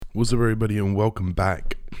What's up, everybody, and welcome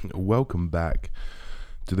back. Welcome back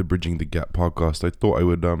to the Bridging the Gap podcast. I thought I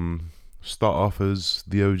would start off as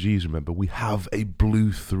the OGs. Remember, we have a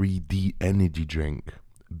blue 3D energy drink,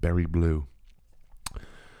 Berry Blue.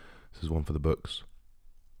 This is one for the books.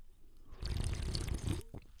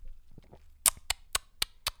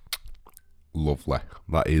 Lovely.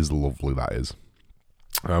 That is lovely. That is.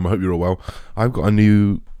 I hope you're all well. I've got a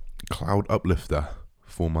new cloud uplifter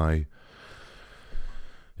for my.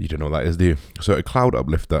 You don't know what that is, do you? So a cloud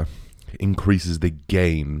uplifter increases the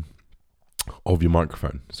gain of your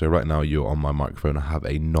microphone. So right now you're on my microphone. I have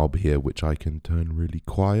a knob here which I can turn really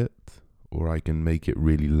quiet or I can make it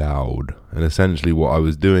really loud. And essentially what I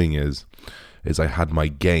was doing is I had my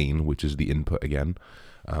gain, which is the input again,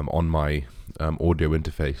 on my audio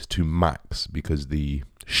interface to max, because the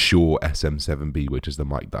Shure SM7B, which is the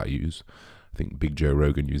mic that I use, I think Big Joe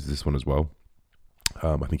Rogan uses this one as well.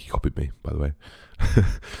 I think he copied me, by the way.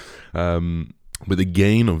 With the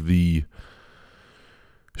gain of the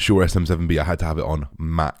Shure SM7B, I had to have it on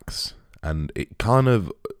max, and it kind of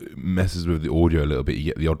messes with the audio a little bit. You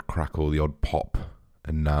get the odd crackle, the odd pop,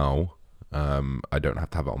 and now I don't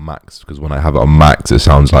have to have it on max, because when I have it on max, it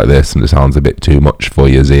sounds like this, and it sounds a bit too much for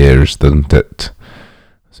your ears, doesn't it?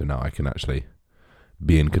 So now I can actually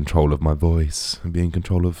be in control of my voice and be in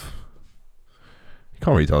control of. You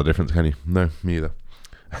can't really tell the difference, can you? No, me either.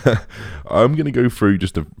 I'm going to go through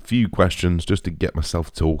just a few questions just to get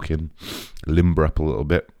myself talking, limber up a little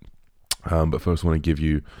bit. But first I want to give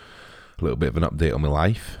you a little bit of an update on my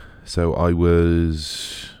life. So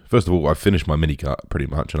first of all, I've finished my mini cut pretty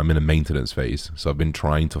much, and I'm in a maintenance phase. So I've been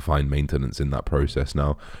trying to find maintenance in that process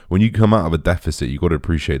now. When you come out of a deficit, you've got to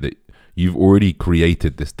appreciate that you've already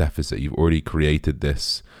created this deficit. You've already created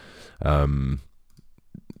this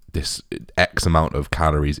this X amount of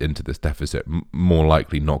calories into this deficit. More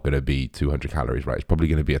likely not going to be 200 calories, right? It's probably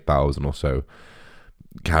going to be 1,000 or so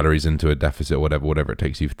calories into a deficit, whatever it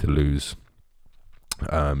takes you to lose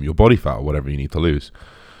your body fat, or whatever you need to lose.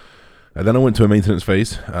 And then I went to a maintenance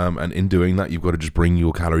phase, and in doing that, you've got to just bring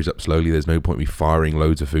your calories up slowly. There's no point me firing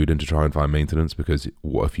loads of food in to try and find maintenance, because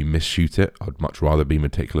what if you misshoot it? I'd much rather be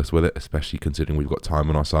meticulous with it, especially considering we've got time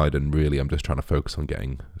on our side, and really I'm just trying to focus on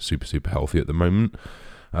getting super, super healthy at the moment.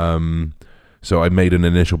 So I made an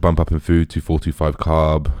initial bump up in food to 425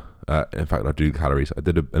 carb. In fact, I do calories. I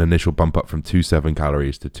did an initial bump up from 27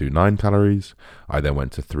 calories to 29 calories. I then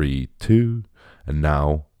went to 3.2, and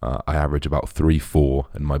now I average about 3.4,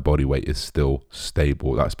 and my body weight is still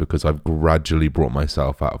stable. That's because I've gradually brought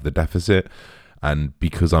myself out of the deficit, and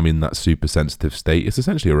because I'm in that super sensitive state. It's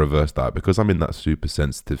essentially a reverse diet, because I'm in that super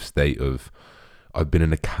sensitive state of I've been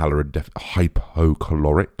in a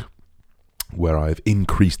hypocaloric, where I've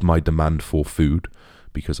increased my demand for food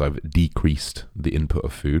because I've decreased the input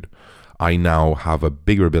of food. I now have a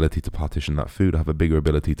bigger ability to partition that food. I have a bigger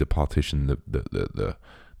ability to partition the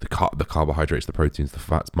carbohydrates, the proteins, the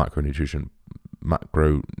fats, macronutrient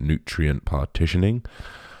partitioning.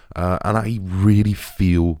 And I really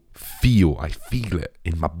feel it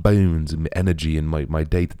in my bones, in my energy, in my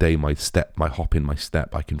day-to-day, my step, my hop in my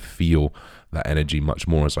step. I can feel that energy much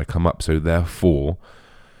more as I come up. So therefore,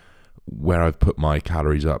 where I've put my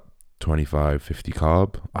calories up 25, 50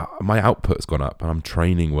 carb, my output's gone up, and I'm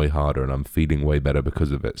training way harder, and I'm feeling way better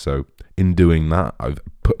because of it. So in doing that, I've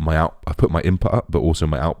put my input up, but also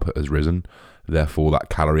my output has risen. Therefore, that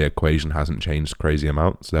calorie equation hasn't changed crazy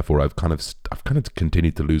amounts. Therefore, I've kind of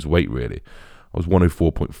continued to lose weight. Really, I was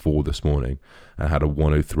 104.4 this morning, and I had a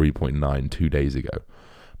 103.9 2 days ago.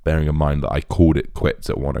 Bearing in mind that I called it quits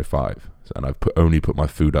at 105, and I've only put my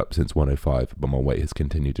food up since 105, but my weight has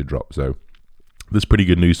continued to drop. So that's pretty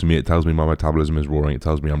good news to me. It tells me my metabolism is roaring. It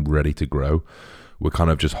tells me I'm ready to grow. We're kind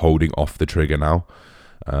of just holding off the trigger now,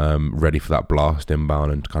 ready for that blast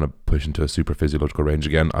inbound and kind of push into a super physiological range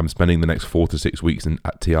again. I'm spending the next 4 to 6 weeks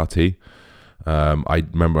at TRT. I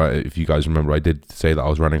remember, if you guys remember, I did say that I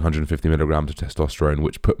was running 150 milligrams of testosterone,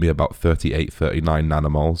 which put me about 38, 39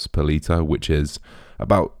 nanomoles per liter, which is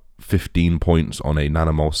about 15 points on a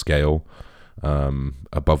nanomole scale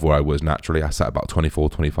above where I was naturally. I sat about 24,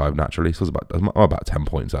 25 naturally, so I'm about 10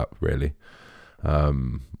 points up, really,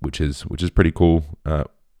 which is pretty cool,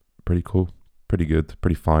 pretty good,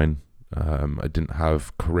 pretty fine. I didn't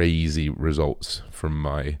have crazy results from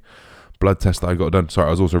my blood test that I got done. Sorry,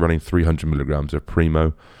 I was also running 300 milligrams of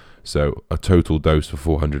Primo, so a total dose of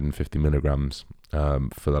 450 milligrams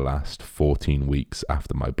for the last 14 weeks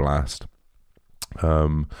after my blast.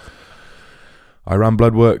 I ran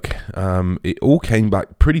blood work. It all came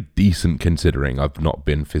back pretty decent considering I've not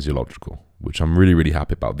been physiological. which I'm really, really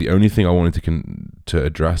happy about. The only thing I wanted to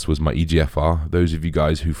address was my EGFR. Those of you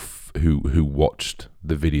guys who watched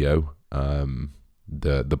the video,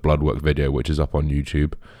 the blood work video, which is up on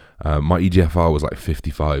YouTube, my EGFR was like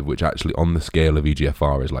 55, which actually on the scale of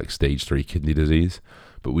EGFR is like stage 3 kidney disease.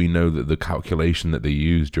 But we know that the calculation that they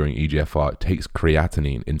use during EGFR takes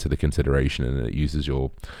creatinine into the consideration, and it uses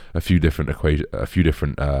a few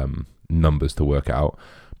different numbers to work out.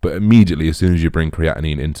 But immediately, as soon as you bring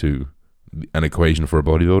creatinine into an equation for a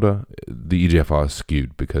bodybuilder, the EGFR is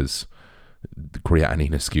skewed because the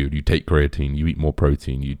creatinine is skewed. You take creatine, you eat more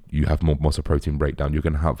protein, you have more muscle protein breakdown, you're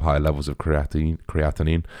going to have higher levels of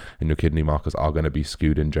creatinine, and your kidney markers are going to be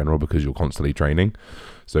skewed in general because you're constantly training.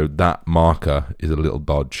 So that marker is a little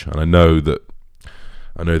dodge. And I know the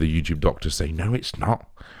YouTube doctors say, no, it's not.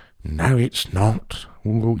 No, it's not.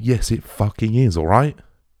 Well, yes, it fucking is, all right?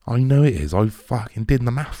 I know it is. I fucking did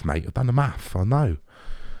the math, mate. I've done the math. I know.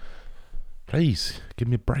 Please, give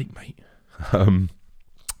me a break, mate.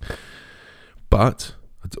 But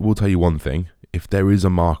we'll tell you one thing. If there is a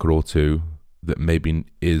marker or two that maybe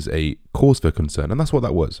is a cause for concern, and that's what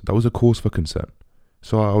that was. That was a cause for concern.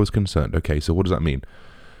 So I was concerned. Okay, so what does that mean?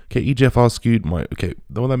 Okay, EGFR skewed. Well,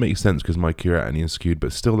 that makes sense because my creatinine is skewed,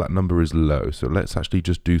 but still that number is low. So let's actually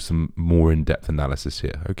just do some more in-depth analysis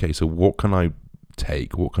here. Okay, so what can I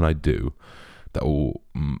take? What can I do that will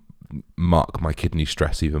mark my kidney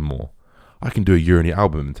stress even more? I can do a urinary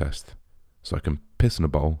albumin test. So I can piss in a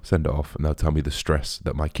bowl, send it off, and they'll tell me the stress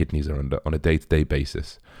that my kidneys are under on a day-to-day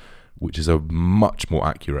basis, which is a much more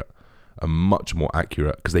accurate,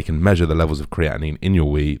 because they can measure the levels of creatinine in your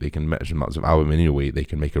wee, they can measure amounts of albumin in your wee, they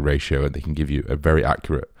can make a ratio, and they can give you a very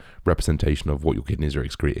accurate representation of what your kidneys are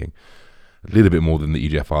excreting. A little bit more than the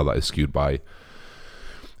EGFR that is skewed by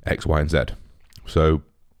X, Y, and Z. So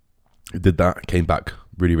it did that, came back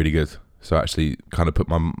really, really good. So I actually kind of put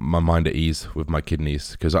my mind at ease with my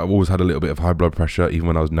kidneys, because I've always had a little bit of high blood pressure. Even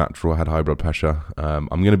when I was natural, I had high blood pressure. I'm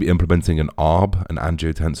going to be implementing an ARB, an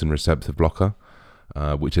angiotensin receptor blocker,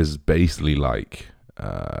 which is basically like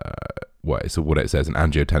what it says, an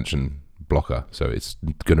angiotensin blocker. So it's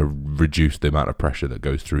going to reduce the amount of pressure that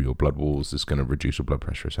goes through your blood walls. It's going to reduce your blood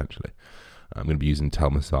pressure, essentially. I'm going to be using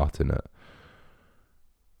telmisartan at...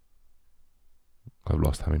 I've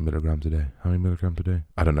lost how many milligrams a day?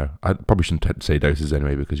 I don't know. I probably shouldn't say doses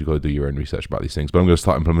anyway, because you've got to do your own research about these things. But I'm going to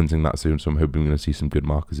start implementing that soon, so I'm hoping we're going to see some good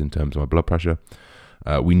markers in terms of my blood pressure.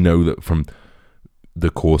 We know that from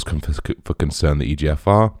the cause for concern, the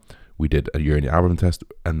EGFR, we did a urinary albumin test,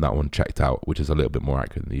 and that one checked out, which is a little bit more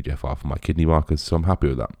accurate than the EGFR for my kidney markers, so I'm happy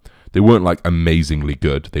with that. They weren't like amazingly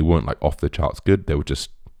good. They weren't like off the charts good. They were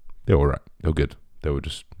all right. They were good. They were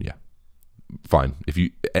just, yeah, fine.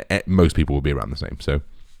 Most people will be around the same, so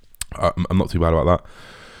I'm not too bad about that.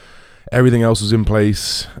 Everything else was in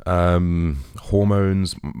place.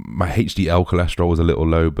 Hormones, my HDL cholesterol was a little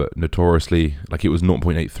low, but notoriously, like, it was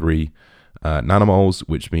 0.83 nanomoles,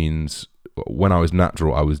 which means when I was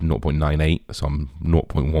natural, I was 0.98, so I'm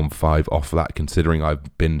 0.15 off that, considering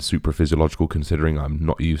I've been super physiological, considering I'm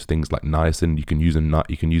not used things like niacin. You can use a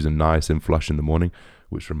niacin flush in the morning,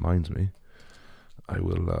 which reminds me, I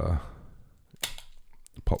will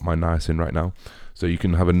pop my niacin right now. So you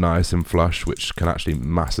can have a niacin flush, which can actually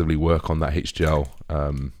massively work on that HDL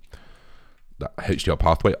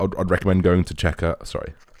pathway. I'd recommend going to check out.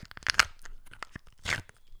 Sorry,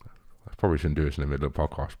 I probably shouldn't do this in the middle of the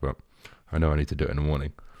podcast, but I know I need to do it in the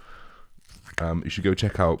morning. You should go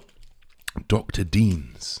check out Dr.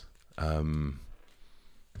 Dean's story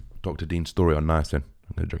on niacin.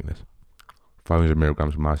 I'm going to drink this. 500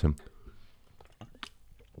 milligrams of niacin.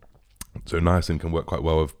 So niacin can work quite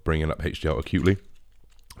well with bringing up HDL acutely.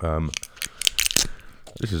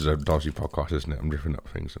 This is a dodgy podcast, isn't it? I'm riffing up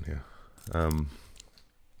things in here.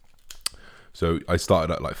 So I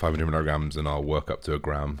started at like 500 milligrams, and I'll work up to a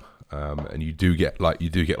gram. And you do get like a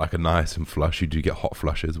niacin flush. You do get hot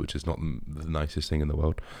flushes, which is not the nicest thing in the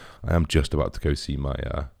world. I am just about to go see my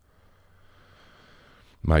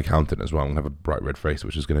accountant as well. I'm gonna have a bright red face,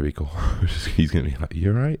 which is gonna be cool. He's gonna be like,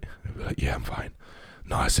 "You alright?" I'll be like, "Yeah, I'm fine.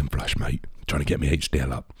 Niacin flush, mate. Trying to get me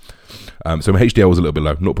HDL up." So my HDL was a little bit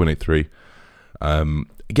low, 0.83.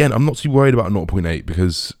 Again, I'm not too worried about 0.8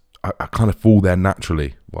 because I kind of fall there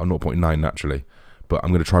naturally. Well, 0.9 naturally, but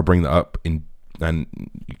I'm going to try bring that up in. And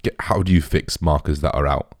how do you fix markers that are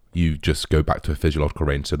out? You just go back to a physiological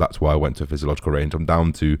range. So that's why I went to a physiological range. I'm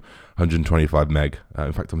down to 125 meg.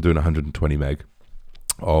 In fact, I'm doing 120 meg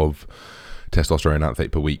of testosterone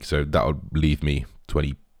anthate per week. So that would leave me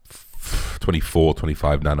 24,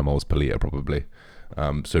 25 nanomoles per litre probably.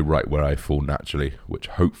 So right where I fall naturally, which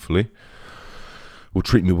hopefully will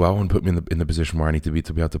treat me well and put me in the position where I need to be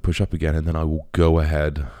able to push up again, and then I will go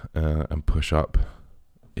ahead and push up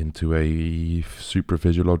into a super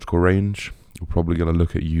physiological range. We're probably going to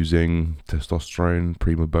look at using testosterone,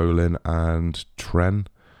 primobolan, and tren.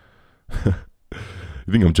 You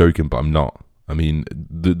think I'm joking, but I'm not. I mean,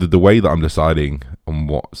 the way that I'm deciding on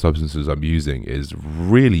what substances I'm using is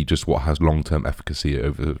really just what has long-term efficacy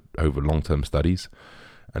over long-term studies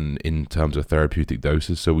and in terms of therapeutic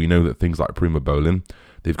doses. So we know that things like primobolan,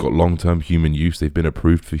 they've got long-term human use. They've been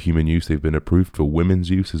approved for human use. They've been approved for women's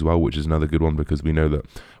use as well, which is another good one, because we know that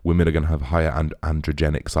women are going to have higher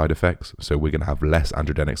androgenic side effects. So we're going to have less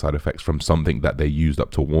androgenic side effects from something that they used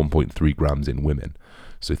up to 1.3 grams in women.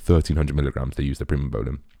 So 1,300 milligrams, they use the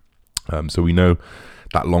primobolan. So we know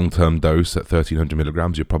that long-term dose at 1,300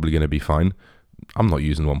 milligrams, you're probably going to be fine. I'm not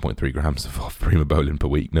using 1.3 grams of primobolan per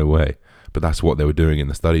week, no way. But that's what they were doing in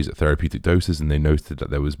the studies at therapeutic doses, and they noted that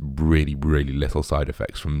there was really, really little side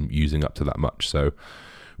effects from using up to that much. So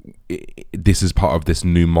this is part of this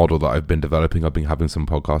new model that I've been developing. I've been having some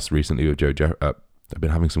podcasts recently with I've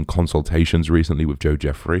been having some consultations recently with Joe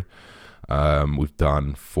Jeffrey. We've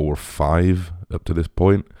done 4 or 5 up to this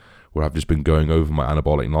point, where I've just been going over my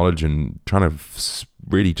anabolic knowledge and trying to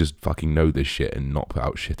really just fucking know this shit and not put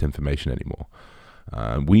out shit information anymore.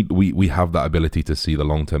 We have that ability to see the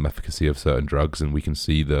long-term efficacy of certain drugs, and we can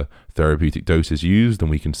see the therapeutic doses used, and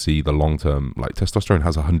we can see the long-term, like testosterone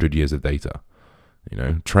has 100 years of data. You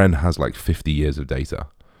know, tren has like 50 years of data.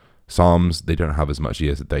 SARMs, they don't have as much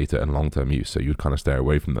years of data and long-term use, so you'd kind of stay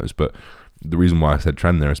away from those. But the reason why I said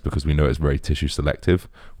tren there is because we know it's very tissue selective.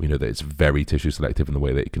 We know that it's very tissue selective in the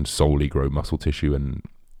way that it can solely grow muscle tissue. And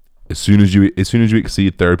as soon as you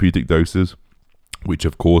exceed therapeutic doses, which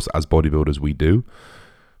of course as bodybuilders we do,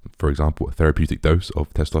 for example, a therapeutic dose of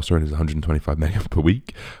testosterone is 125 mg per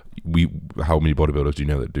week. How many bodybuilders do you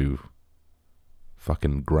know that do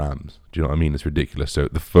fucking grams? Do you know what I mean? It's ridiculous. So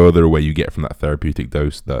the further away you get from that therapeutic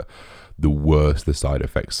dose, the worse the side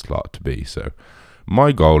effects start to be. So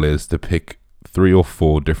my goal is to pick 3 or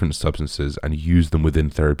 4 different substances and use them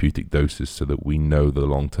within therapeutic doses so that we know the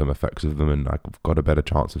long-term effects of them, and I've got a better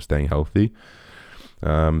chance of staying healthy. So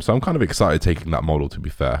I'm kind of excited taking that model, to be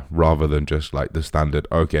fair, rather than just like the standard,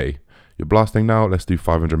 okay, you're blasting now, let's do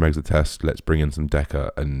 500 megs a test, let's bring in some DECA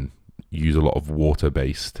and use a lot of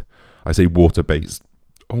water-based. I say water-based.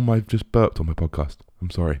 Oh my, I've just burped on my podcast. I'm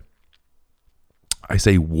sorry. I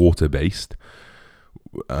say water-based.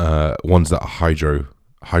 Ones that are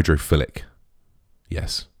hydrophilic.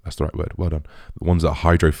 Yes, that's the right word. Well done. The ones that are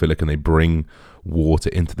hydrophilic and they bring water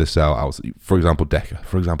into the cell out. For example, DECA.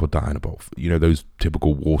 For example, Dianabol. You know, those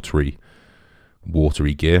typical watery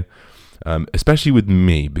gear. Especially with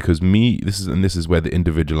me, because this is where the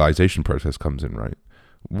individualization process comes in, right?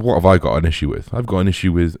 What have I got an issue with? I've got an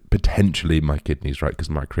issue with potentially my kidneys, right? Because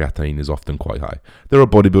my creatinine is often quite high. There are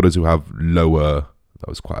bodybuilders who have lower. That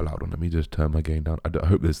was quite a loud one. Let me just turn my gain down. I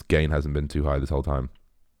hope this gain hasn't been too high this whole time.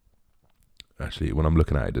 Actually, when I'm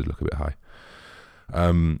looking at it, it does look a bit high.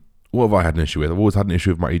 What have I had an issue with? I've always had an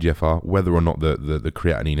issue with my EGFR, whether or not the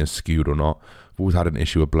creatinine is skewed or not. I've always had an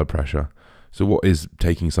issue with blood pressure. So what is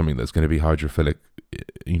taking something that's going to be hydrophilic,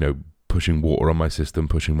 you know, pushing water on my system,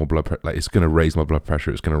 pushing more blood pressure, like it's going to raise my blood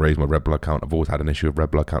pressure, it's going to raise my red blood count. I've always had an issue with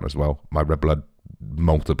red blood count as well. My red blood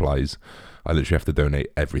multiplies. I literally have to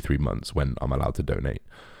donate every 3 months when I'm allowed to donate.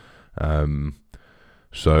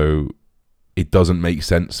 So it doesn't make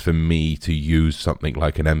sense for me to use something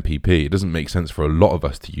like an MPP. It doesn't make sense for a lot of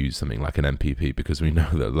us to use something like an MPP, because we know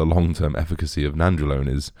that the long-term efficacy of nandrolone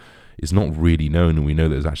is not really known, and we know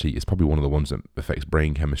that it's probably one of the ones that affects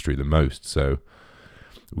brain chemistry the most. So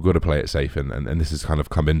we've got to play it safe, and this has kind of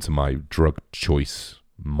come into my drug choice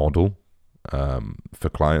model for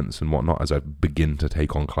clients and whatnot, as I begin to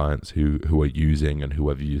take on clients who are using and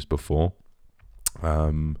who I've used before.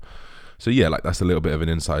 So yeah, like that's a little bit of an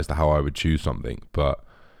insight as to how I would choose something. But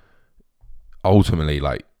ultimately,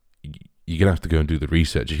 like, you're going to have to go and do the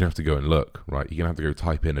research. You're going to have to go and look, right? You're going to have to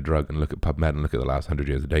go type in a drug and look at PubMed and look at the last 100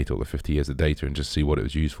 years of data or the 50 years of data and just see what it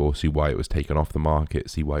was used for, see why it was taken off the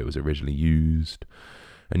market, see why it was originally used.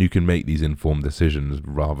 And you can make these informed decisions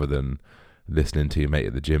rather than listening to your mate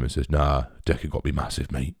at the gym and says, nah, DECA got to be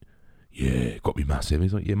massive, mate. Yeah, it got to be massive.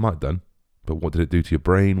 He's like, yeah, it might have done. But what did it do to your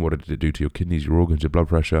brain? What did it do to your kidneys, your organs, your blood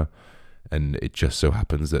pressure? And it just so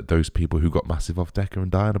happens that those people who got massive off DECA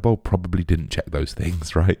and Dianabol probably didn't check those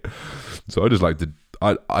things, right? So I just like to,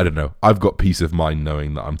 I don't know. I've got peace of mind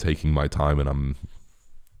knowing that I'm taking my time and I'm,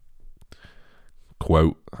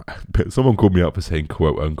 quote, someone called me out for saying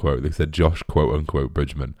quote unquote. They said Josh quote unquote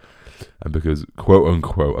Bridgman. And because quote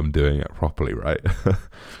unquote I'm doing it properly, right?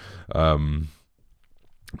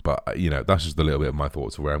 But that's just a little bit of my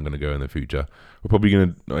thoughts of where I'm going to go in the future. We're probably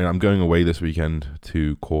I'm going away this weekend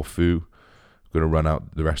to Corfu. I'm going to run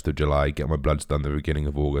out the rest of July, get my bloods done the beginning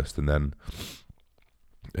of August, and then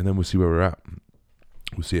we'll see where we're at.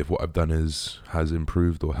 We'll see if what I've done has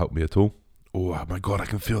improved or helped me at all. Oh my God, I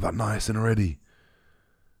can feel that niacin already.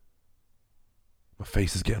 My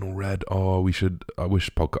face is getting all red. Oh, I should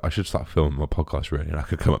start filming my podcast really, and I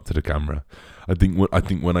could come up to the camera. I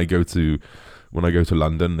think when I go to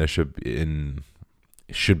London, it should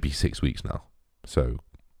be 6 weeks now. So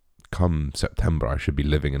come September, I should be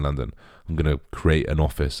living in London. I'm going to create an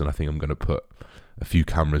office, and I think I'm going to put a few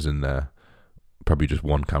cameras in there. Probably just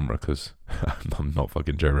one camera, because I'm not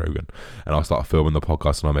fucking Joe Rogan. And I'll start filming the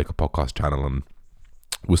podcast, and I'll make a podcast channel, and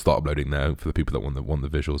we'll start uploading there for the people that want the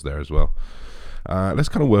visuals there as well. Let's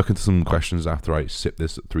kind of work into some questions after I sip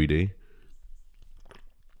this 3D.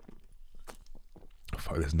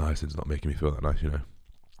 Fuck, this niacin's not making me feel that nice,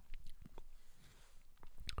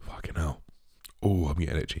 Fucking hell. Oh, I'm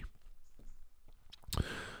getting itchy.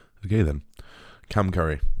 Okay then. Cam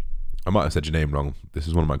Curry. I might have said your name wrong. This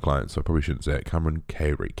is one of my clients, so I probably shouldn't say it. Cameron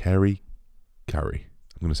Carey. Carey?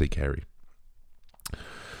 I'm going to say Carey.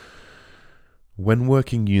 When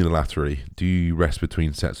working unilaterally, do you rest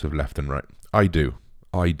between sets of left and right? I do.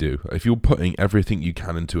 If you're putting everything you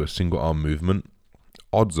can into a single arm movement,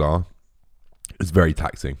 odds are it's very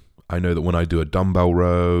taxing. I know that when I do a dumbbell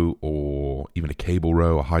row or even a cable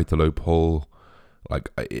row, a high to low pull, like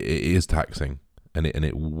it is taxing, and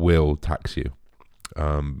it will tax you.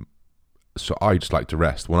 So I just like to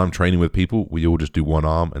rest. When I'm training with people, we all just do one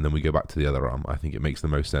arm and then we go back to the other arm. I think it makes the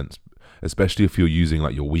most sense, especially if you're using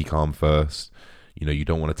like your weak arm first. You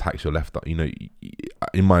don't want to tax your left arm.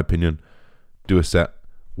 In my opinion, do a set,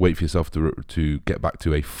 wait for yourself to get back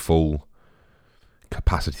to a full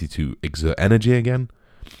capacity to exert energy again,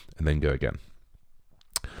 and then go again.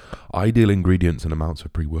 Ideal ingredients and amounts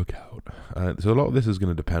of pre-workout. So a lot of this is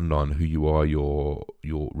going to depend on who you are, your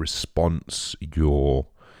response, your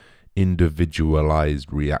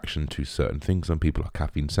individualized reaction to certain things. Some people are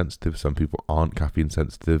caffeine sensitive, some people aren't caffeine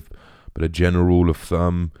sensitive, but a general rule of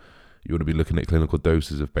thumb, you want to be looking at clinical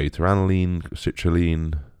doses of beta-alanine,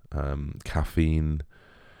 citrulline, caffeine.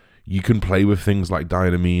 You can play with things like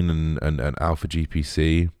dynamine and alpha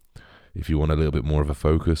GPC if you want a little bit more of a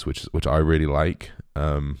focus, which I really like.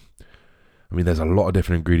 There's a lot of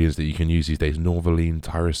different ingredients that you can use these days. Norvaline,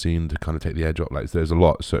 tyrosine to kind of take the edge off. Like, there's a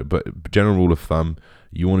lot. So, but general rule of thumb,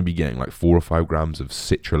 you want to be getting like 4 or 5 grams of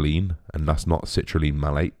citrulline, and that's not citrulline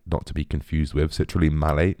malate, not to be confused with citrulline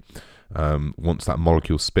malate. Once that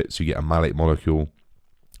molecule spits, you get a malate molecule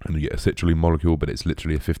and you get a citrulline molecule, but it's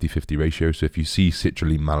literally a 50-50 ratio. So if you see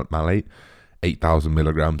citrulline malate, 8,000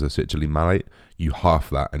 milligrams of citrulline malate, you half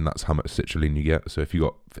that, and that's how much citrulline you get. So if you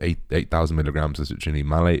got 8,000 milligrams of citrulline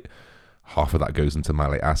malate, half of that goes into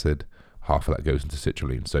malate acid, half of that goes into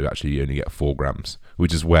citrulline. So actually you only get 4 grams,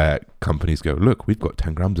 which is where companies go, look, we've got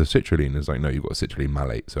 10 grams of citrulline. It's like, no, you've got citrulline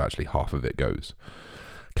malate. So actually half of it goes.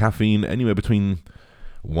 Caffeine, anywhere between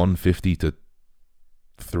 150 to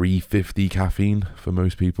 350 caffeine for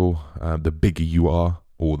most people. The bigger you are,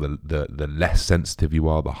 or the less sensitive you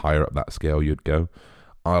are, the higher up that scale you'd go.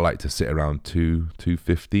 I like to sit around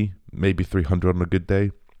 250, maybe 300 on a good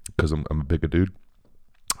day, because I'm a bigger dude.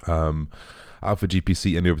 Alpha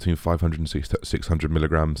GPC, anywhere between 500 and 600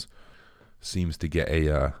 milligrams, seems to get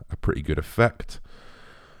a pretty good effect.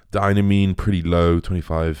 Dynamine, pretty low,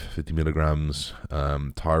 50 milligrams.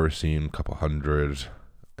 Tyrosine, a couple hundred.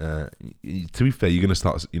 To be fair, you're going to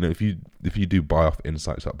start, if you do buy off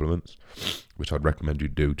Insight supplements, which I'd recommend you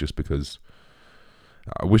do, just because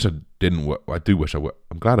I wish I didn't work. I do wish I work.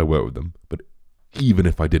 I'm glad I work with them, but even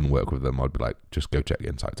if I didn't work with them, I'd be like, just go check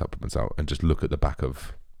Insight supplements out and just look at the back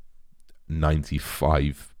of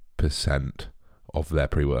 95% of their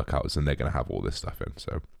pre-workouts, and they're going to have all this stuff in.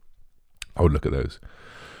 So I would look at those.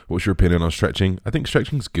 What's your opinion on stretching? I think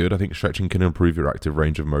stretching's good. I think stretching can improve your active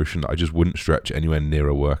range of motion. I just wouldn't stretch anywhere near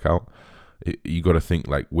a workout. You got to think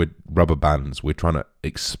like with rubber bands, we're trying to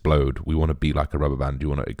explode. We want to be like a rubber band. You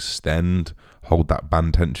want to extend, hold that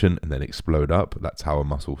band tension, and then explode up. That's how a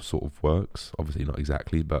muscle sort of works. Obviously not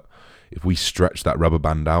exactly, but if we stretch that rubber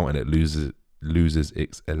band out and it loses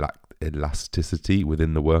its elasticity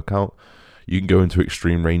within the workout, you can go into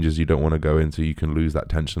extreme ranges you don't want to go into. You can lose that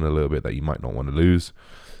tension a little bit that you might not want to lose.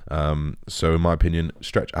 So in my opinion,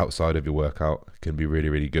 stretch outside of your workout can be really,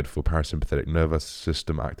 really good for parasympathetic nervous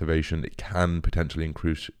system activation. It can potentially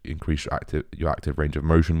increase your active range of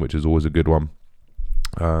motion, which is always a good one.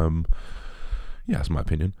 That's my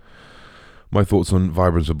opinion. My thoughts on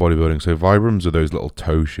Vibrams for bodybuilding. So Vibrams are those little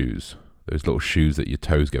toe shoes. those little shoes that your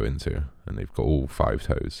toes go into, and they've got all 5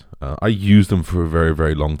 toes. I used them for a very,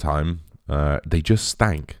 very long time. They just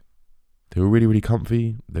stank. They were really, really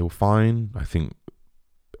comfy. They were fine. I think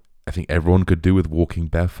everyone could do with walking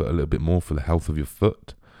barefoot a little bit more for the health of your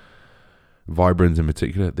foot. Vibrams in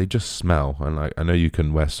particular, they just smell. And like, I know you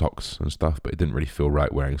can wear socks and stuff, but it didn't really feel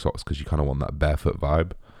right wearing socks because you kind of want that barefoot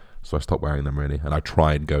vibe. So I stopped wearing them really, and I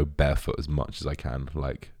try and go barefoot as much as I can.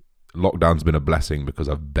 Like, lockdown's been a blessing because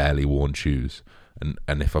I've barely worn shoes, and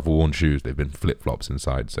if I've worn shoes, they've been flip flops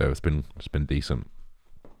inside. So it's been decent.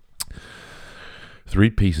 3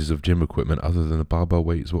 pieces of gym equipment other than the barbell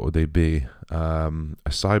weights, what would they be? A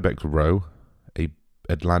Cybex row, a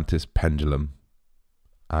Atlantis pendulum,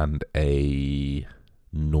 and a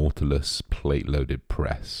Nautilus plate loaded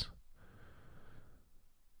press.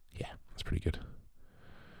 Yeah, that's pretty good.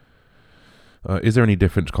 Is there any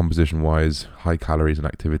difference composition wise, high calories and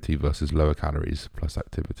activity versus lower calories plus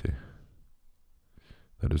activity?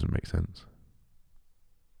 That doesn't make sense.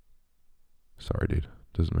 Sorry, dude.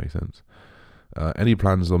 Doesn't make sense. Any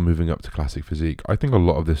plans on moving up to classic physique? I think a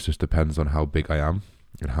lot of this just depends on how big I am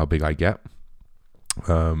and how big I get.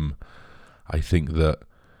 I think that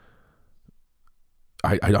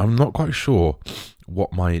I'm not quite sure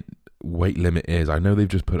what my weight limit is. I know they've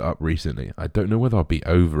just put it up recently. I don't know whether I'll be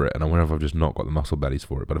over it, and I wonder if I've just not got the muscle bellies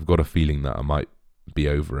for it, but I've got a feeling that I might be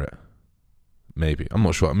over it. Maybe. I'm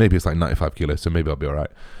not sure. Maybe it's like 95 kilos, so maybe I'll be all right.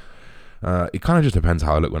 It kind of just depends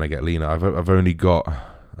how I look when I get leaner. I've only got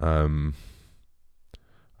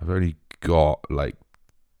like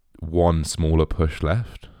 1 smaller push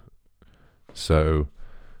left, so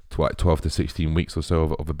 12 to 16 weeks or so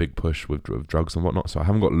of a big push with drugs and whatnot. So I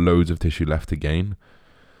haven't got loads of tissue left to gain.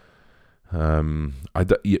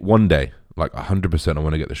 One day, like 100%, I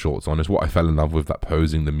want to get the shorts on. It's what I fell in love with, that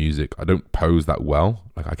posing, the music. I don't pose that well.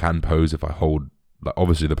 Like, I can pose if I hold, like,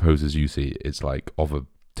 obviously the poses you see, it's like of a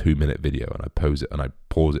 2-minute video, and I pose it and I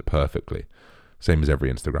pause it perfectly. Same as every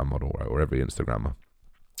Instagram model, right, or every Instagrammer.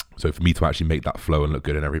 So for me to actually make that flow and look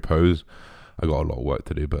good in every pose, I got a lot of work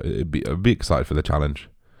to do, but I'd be excited for the challenge,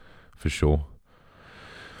 for sure.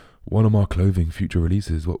 One of my clothing future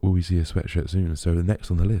releases, what will we see? A sweatshirt soon. So the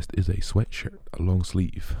next on the list is a sweatshirt, a long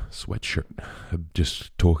sleeve sweatshirt. I'm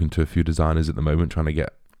just talking to a few designers at the moment, trying to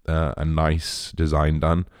get a nice design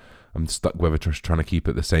done. I'm stuck whether just trying to keep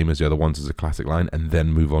it the same as the other ones as a classic line and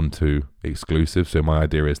then move on to exclusive. So my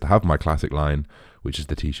idea is to have my classic line, which is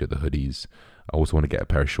the t-shirt, the hoodies. I also want to get a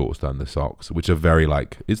pair of shorts done, the socks, which are very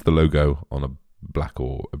like, it's the logo on a black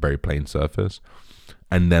or a very plain surface.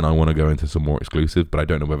 And then I want to go into some more exclusive, but I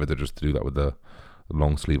don't know whether to just do that with the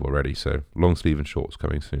long sleeve already. So long sleeve and shorts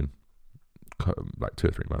coming soon, like 2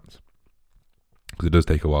 or 3 months. Because it does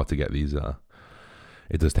take a while to get these.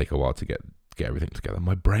 It does take a while to get everything together.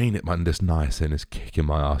 My brain, this niacin is kicking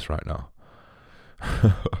my ass right now.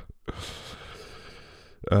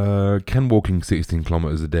 Can walking 16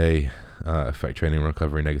 kilometers a day affect training and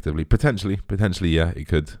recovery negatively? Potentially, yeah, it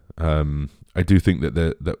could. I do think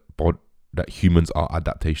that humans are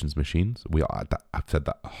adaptations machines. We are. I've said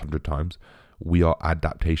that 100 times. We are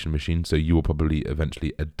adaptation machines. So you will probably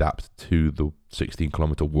eventually adapt to the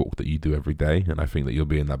 16-kilometer walk that you do every day. And I think that you'll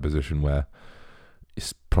be in that position where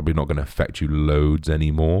it's probably not going to affect you loads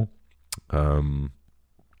anymore.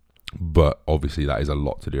 But obviously that is a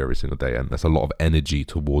lot to do every single day, and that's a lot of energy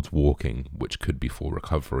towards walking, which could be for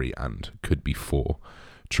recovery and could be for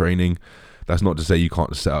training. That's not to say you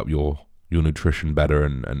can't set up your nutrition better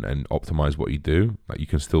and optimize what you do. Like, you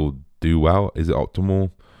can still do well. Is it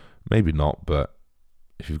optimal? Maybe not, but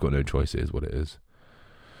if you've got no choice, it is what it is.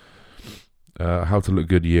 How to look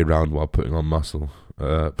good year round while putting on muscle.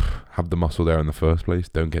 Have the muscle there in the first place.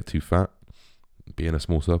 Don't get too fat. Be in a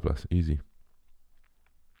small surplus. Easy.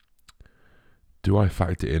 Do I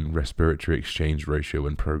factor in respiratory exchange ratio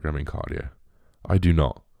when programming cardio? I do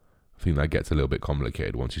not. I think that gets a little bit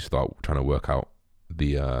complicated once you start trying to work out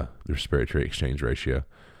the respiratory exchange ratio,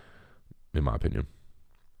 in my opinion.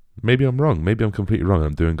 Maybe I'm wrong. Maybe I'm completely wrong.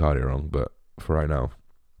 I'm doing cardio wrong, but for right now.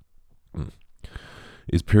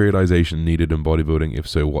 Is periodization needed in bodybuilding? If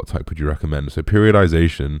so, what type would you recommend? So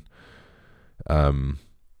periodization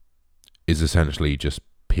is essentially just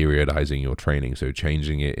periodizing your training. So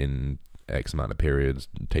changing it in X amount of periods,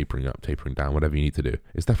 tapering up, tapering down, whatever you need to do.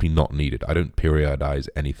 It's definitely not needed. I don't periodize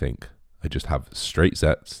anything. I just have straight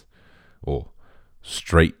sets or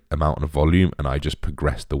straight amount of volume, and I just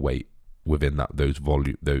progress the weight within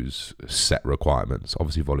those set requirements.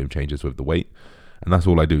 Obviously volume changes with the weight, and that's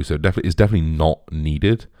all I do. So it's definitely not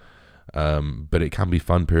needed. But it can be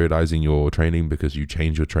fun periodizing your training because you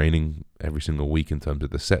change your training every single week in terms of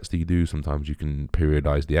the sets that you do. Sometimes you can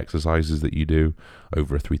periodize the exercises that you do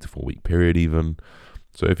over a 3 to 4 week period even.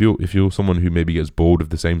 So if you're someone who maybe gets bored of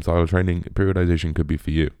the same style of training, periodization could be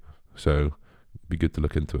for you. So it'd be good to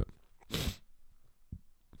look into it.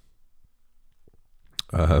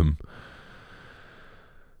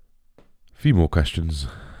 Few more questions.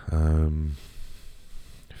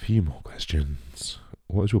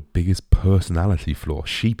 What is your biggest personality flaw?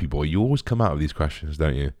 Sheepy boy, you always come out of these questions,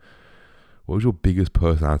 don't you? What was your biggest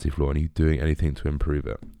personality flaw, and are you doing anything to improve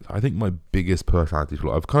it? I think my biggest personality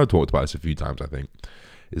flaw, I've kind of talked about this a few times, I think,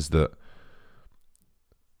 is that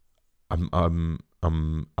I'm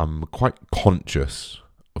quite conscious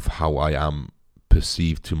of how I am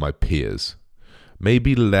perceived to my peers.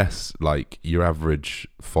 Maybe less like your average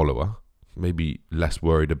follower, maybe less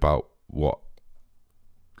worried about what,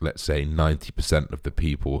 let's say, 90% of the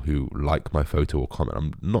people who like my photo or comment.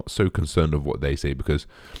 I'm not so concerned of what they say, because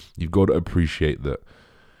you've got to appreciate that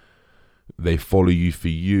they follow you for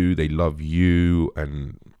you, they love you,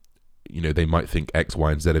 and they might think X,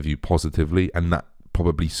 Y, and Z of you positively, and that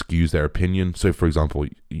probably skews their opinion. So for example,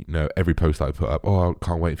 every post I put up, I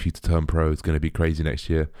can't wait for you to turn pro, it's going to be crazy next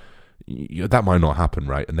year. That might not happen,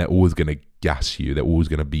 right? And they're always going to gas you, they're always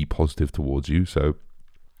going to be positive towards you. So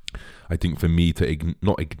I think for me to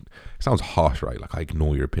it sounds harsh, right? Like I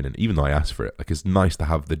ignore your opinion, even though I asked for it. Like it's nice to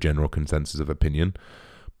have the general consensus of opinion,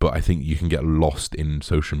 but I think you can get lost in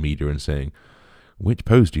social media and saying, which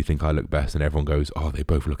pose do you think I look best? And everyone goes, oh, they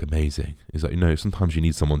both look amazing. It's like, sometimes you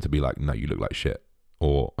need someone to be like, no, you look like shit.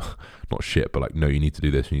 Or not shit, but like, no, you need to do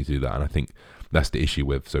this, you need to do that. And I think that's the issue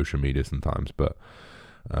with social media sometimes. But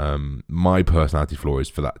my personality flaw is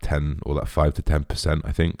for that 10 or that 5 to 10%,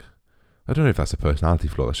 I think. I don't know if that's a personality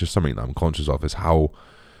flaw. That's just something that I'm conscious of, is how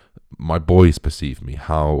my boys perceive me,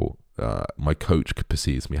 how my coach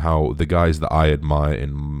perceives me, how the guys that I admire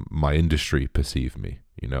in my industry perceive me,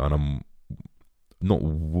 and I'm not,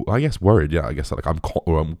 I guess, worried. Yeah, I guess like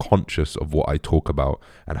I'm conscious of what I talk about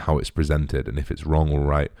and how it's presented and if it's wrong or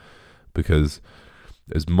right. Because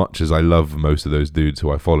as much as I love most of those dudes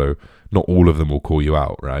who I follow, not all of them will call you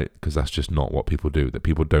out, right? Because that's just not what people do. That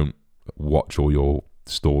people don't watch all your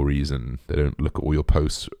stories and they don't look at all your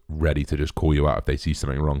posts ready to just call you out if they see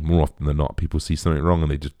something wrong. More often than not, people see something wrong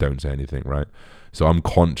and they just don't say anything, right? So I'm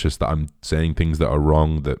conscious that I'm saying things that are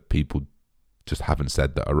wrong that people just haven't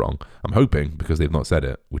said that are wrong. I'm hoping, because they've not said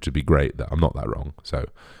it, which would be great, that I'm not that wrong. So,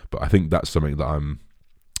 but I think that's something that I'm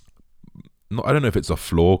not, I don't know if it's a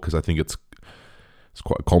flaw, because I think it's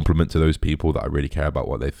quite a compliment to those people that I really care about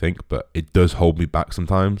what they think, but it does hold me back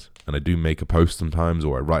sometimes. And I do make a post sometimes,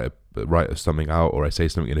 or I write something out, or I say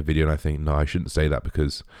something in a video and I think, no, I shouldn't say that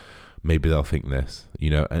because maybe they'll think this,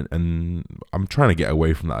 and I'm trying to get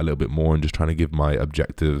away from that a little bit more and just trying to give my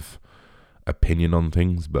objective opinion on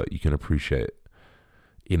things. But you can appreciate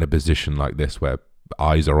in a position like this where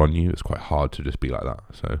eyes are on you, it's quite hard to just be like that.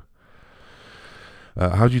 So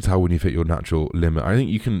how do you tell when you've hit your natural limit? I think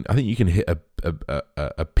you can hit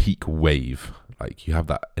a peak wave. Like you have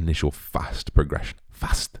that initial fast progression.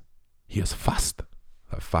 That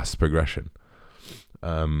fast progression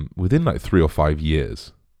within like 3 or 5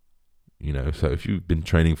 years. So if you've been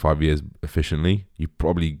training 5 years efficiently, you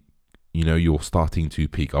probably, you're starting to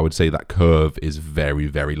peak. I would say that curve is very,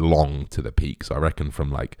 very long to the peak. So I reckon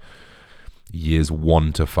from like years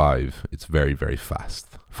 1 to 5, it's very, very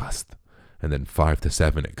fast. And then 5 to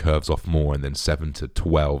 7, it curves off more. And then 7 to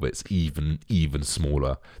 12, it's even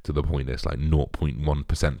smaller, to the point it's like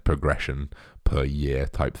 0.1% progression per year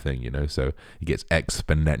type thing, So it gets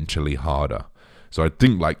exponentially harder. So I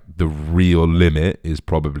think like the real limit is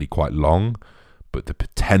probably quite long, but the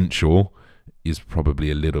potential is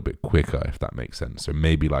probably a little bit quicker, if that makes sense. So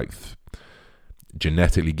maybe like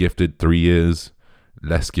genetically gifted 3 years,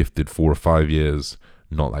 less gifted 4 or 5 years,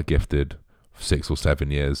 not that gifted 6 or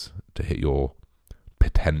 7 years to hit your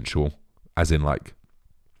potential, as in like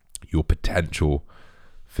your potential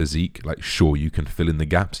physique. Like sure, you can fill in the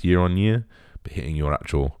gaps year on year, but hitting your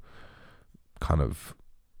actual kind of,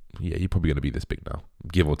 you're probably going to be this big now,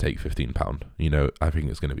 give or take 15 pound, I think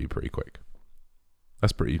it's going to be pretty quick.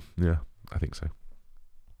 That's pretty, I think so.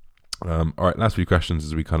 All right, last few questions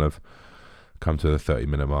as we kind of come to the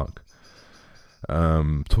 30-minute mark.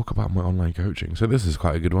 Talk about my online coaching. So this is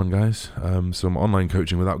quite a good one, guys. So my online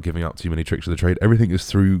coaching, without giving out too many tricks of the trade, everything is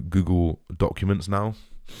through Google Documents now.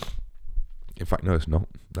 In fact, no, it's not.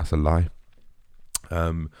 That's a lie.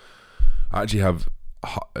 I actually have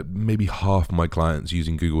maybe half my clients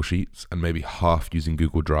using Google Sheets and maybe half using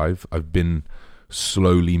Google Drive. I've been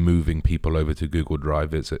slowly moving people over to Google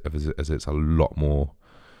Drive as it's a lot more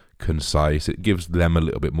concise. It gives them a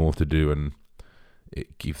little bit more to do, and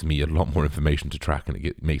it gives me a lot more information to track, and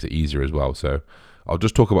it makes it easier as well. So I'll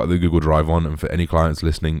just talk about the Google Drive one. And for any clients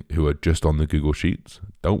listening who are just on the Google Sheets,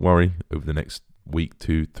 don't worry. Over the next week,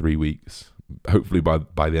 2-3 weeks, hopefully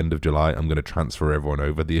by the end of July, I'm going to transfer everyone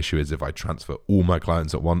over. The issue is if I transfer all my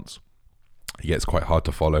clients at once, it gets quite hard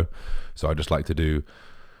to follow. So I just like to do,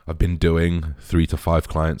 I've been doing 3 to 5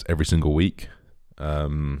 clients every single week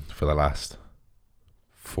for the last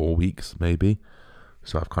 4 weeks maybe.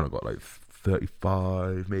 So I've kind of got like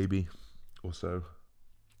 35 maybe or so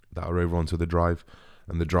that are over onto the Drive,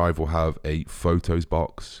 and the Drive will have a photos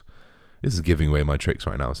box. This is giving away my tricks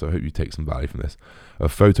right now, so I hope you take some value from this. A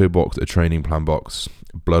photo box, a training plan box,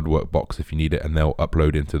 blood work box if you need it, and they'll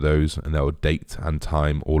upload into those, and they'll date and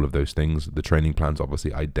time all of those things. The training plans,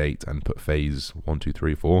 obviously, I date and put phase 1, 2,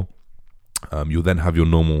 3, 4. You'll then have your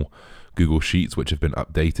normal Google Sheets, which have been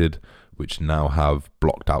updated, which now have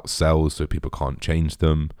blocked out cells so people can't change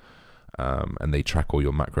them, and they track all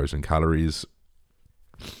your macros and calories,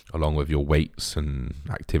 along with your weights and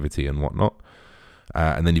activity and whatnot.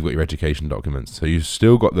 And then you've got your education documents. So you've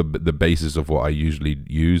still got the basis of what I usually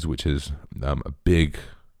use, which is a big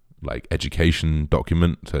like education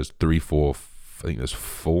document. So it's 3 or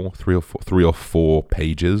 4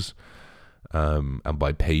 pages. And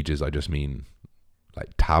by pages, I just mean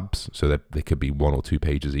like tabs. So that they could be 1 or 2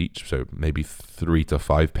 pages each. So maybe 3 to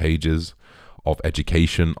 5 pages of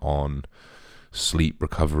education on sleep,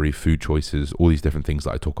 recovery, food choices, all these different things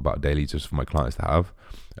that I talk about daily just for my clients to have.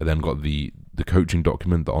 And then got the coaching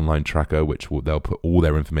document, the online tracker, which they'll put all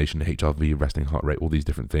their information, HRV, resting heart rate, all these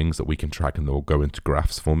different things that we can track, and they'll go into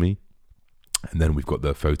graphs for me. And then we've got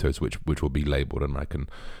the photos, which will be labeled, and I can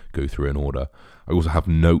go through in order. I also have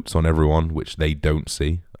notes on everyone, which they don't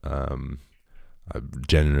see. I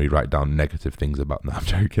generally write down negative things about them. I'm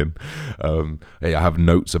joking. I have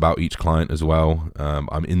notes about each client as well.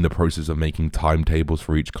 I'm in the process of making timetables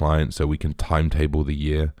for each client so we can timetable the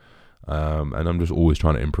year. And I'm just always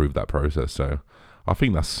trying to improve that process. So I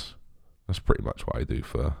think that's pretty much what I do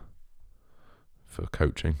for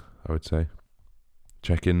coaching, I would say.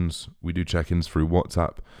 Check-ins. We do check-ins through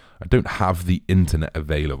WhatsApp. I don't have the internet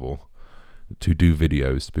available to do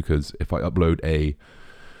videos, because if I upload a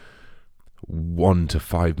 1 to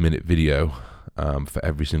 5 minute video for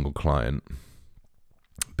every single client,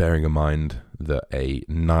 bearing in mind that a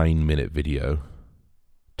 9-minute video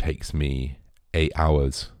takes me 8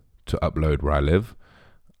 hours to upload where I live,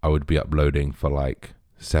 I would be uploading for like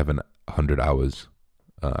 700 hours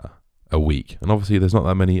a week, and obviously there's not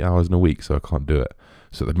that many hours in a week, so I can't do it.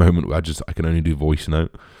 So at the moment I can only do voice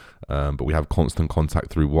note, but we have constant contact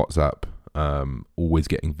through WhatsApp, always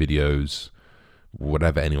getting videos.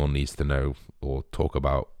 Whatever anyone needs to know or talk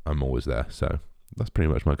about, I'm always there. So that's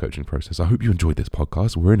pretty much my coaching process. I hope you enjoyed this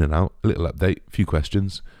podcast. We're in and out. A little update, a few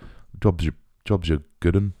questions. Job's your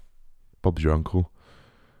good un. Bob's your uncle.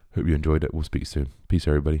 Hope you enjoyed it. We'll speak soon. Peace,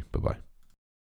 everybody. Bye-bye.